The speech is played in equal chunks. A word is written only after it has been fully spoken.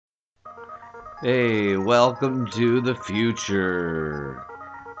Hey, welcome to the future.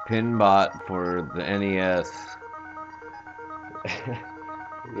 Pinbot for the NES.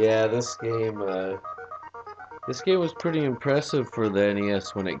 Yeah, this game was pretty impressive for the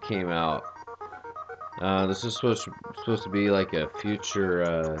NES when it came out. This is supposed to be like a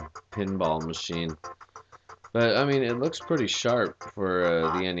future pinball machine, but I mean it looks pretty sharp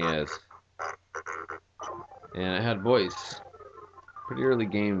for the NES, and it had voice. Pretty early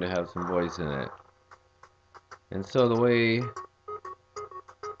game to have some voice in it, and so the way,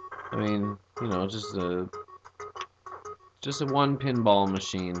 I mean, just a one pinball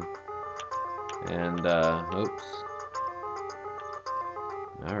machine. And, oops.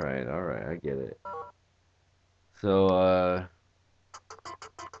 Alright, I get it. So,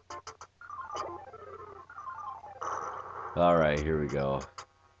 alright, here we go.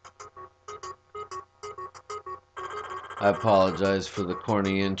 I apologize for the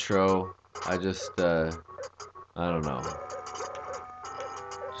corny intro. I don't know.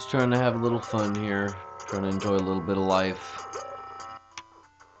 Just trying to have a little fun here. Trying to enjoy a little bit of life.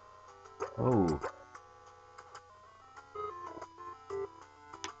 Oh.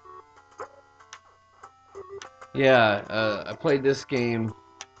 Yeah, I played this game.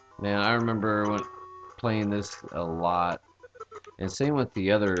 Man, I remember playing this a lot. And same with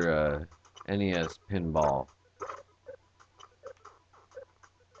the other NES pinball.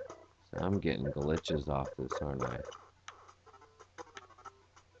 So I'm getting glitches off this, aren't I?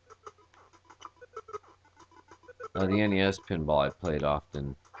 The NES pinball I played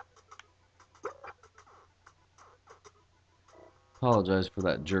often. Apologize for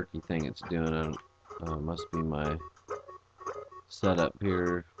that jerky thing it's doing. Must be my setup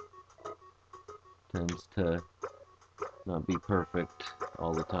here. Tends to not be perfect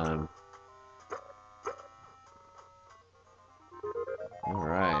all the time.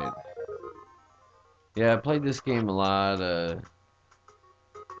 Alright. Yeah, I played this game a lot. I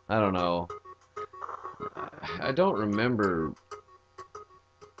don't know. I don't remember.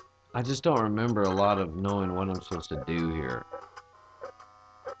 I just don't remember a lot of knowing what I'm supposed to do here.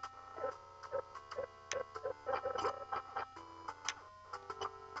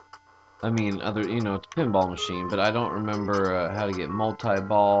 I mean, it's a pinball machine, but I don't remember how to get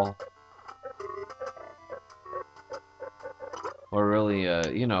multi-ball. Or really,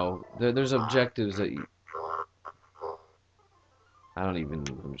 there's objectives that I don't even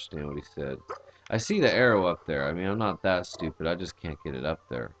understand what he said. I see the arrow up there. I mean, I'm not that stupid. I just can't get it up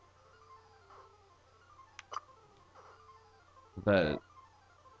there. But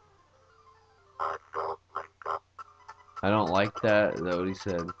I don't like that. Is that what he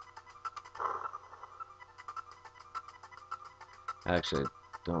said? Actually, I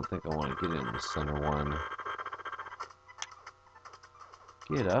don't think I want to get in the center one.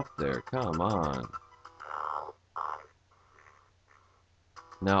 Get up there. Come on.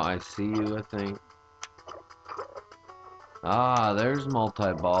 Now I see you, I think. Ah, there's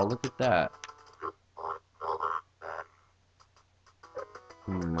multi-ball. Look at that.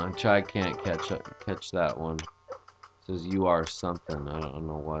 I can't catch that one. It says you are something. I don't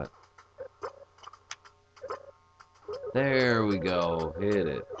know what. There we go. Hit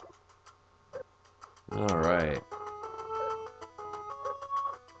it. Alright.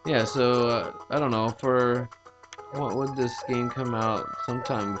 Yeah, so, I don't know, what would this game come out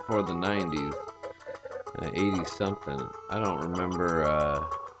sometime before the 90s? 80 something. I don't remember,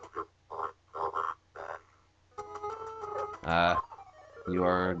 you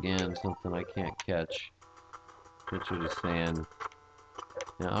are again something I can't catch. What you're just saying.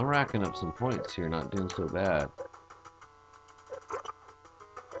 Yeah, I'm racking up some points here, not doing so bad.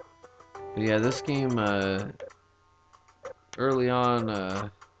 But yeah, this game, early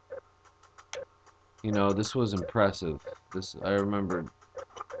on, this was impressive. I remember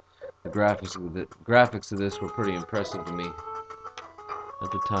the graphics of this were pretty impressive to me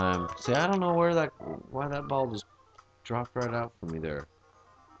at the time. See, I don't know why that ball just dropped right out for me there.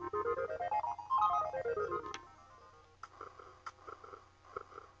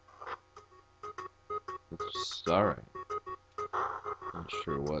 It's just, alright. Not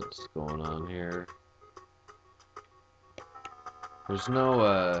sure what's going on here. There's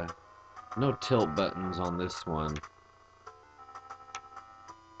no tilt buttons on this one.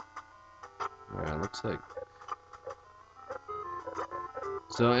 Yeah, it looks like.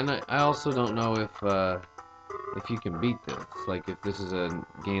 So, and I also don't know if you can beat this. Like, if this is a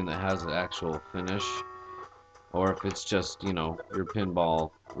game that has an actual finish, or if it's just, your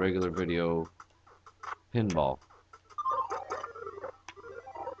pinball, regular video pinball.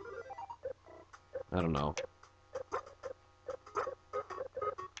 I don't know.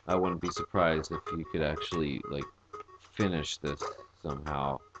 I wouldn't be surprised if you could actually like finish this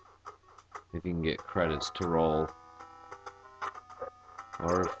somehow. If you can get credits to roll,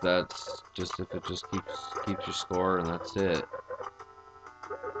 or if that's just if it just keeps your score and that's it.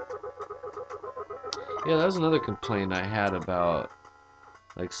 Yeah, that was another complaint I had about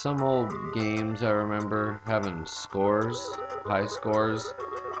like some old games. I remember having scores, high scores,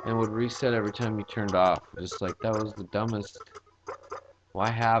 and would reset every time you turned off. Just like that was the dumbest. Why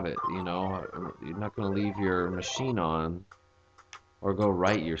have it? You know, you're not gonna leave your machine on or go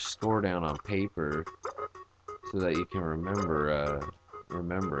write your score down on paper so that you can remember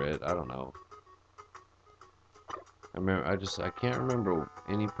it. I don't know. I can't remember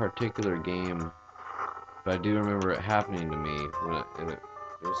any particular game, but I do remember it happening to me it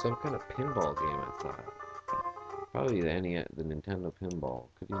was some kind of pinball game. I thought probably the Nintendo pinball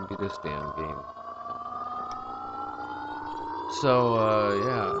could even be this damn game.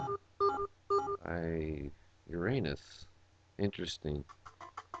 So yeah, Uranus, interesting.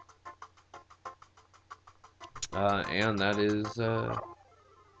 And that is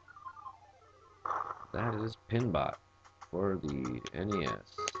Pinbot for the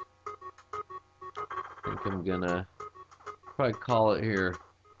NES. I think I'm gonna probably call it here.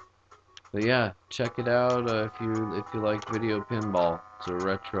 But yeah, check it out if you like video pinball. It's a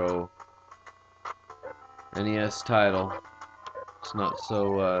retro NES title. It's not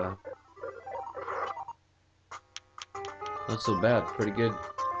so bad. Pretty good.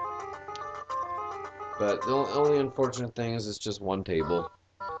 But the only unfortunate thing is it's just one table.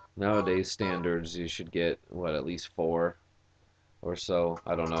 Nowadays standards you should get what, at least 4 or so.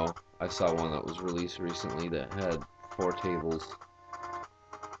 I don't know. I saw one that was released recently that had 4 tables.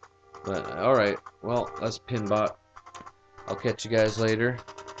 But alright, well, that's Pinbot. I'll catch you guys later.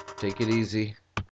 Take it easy.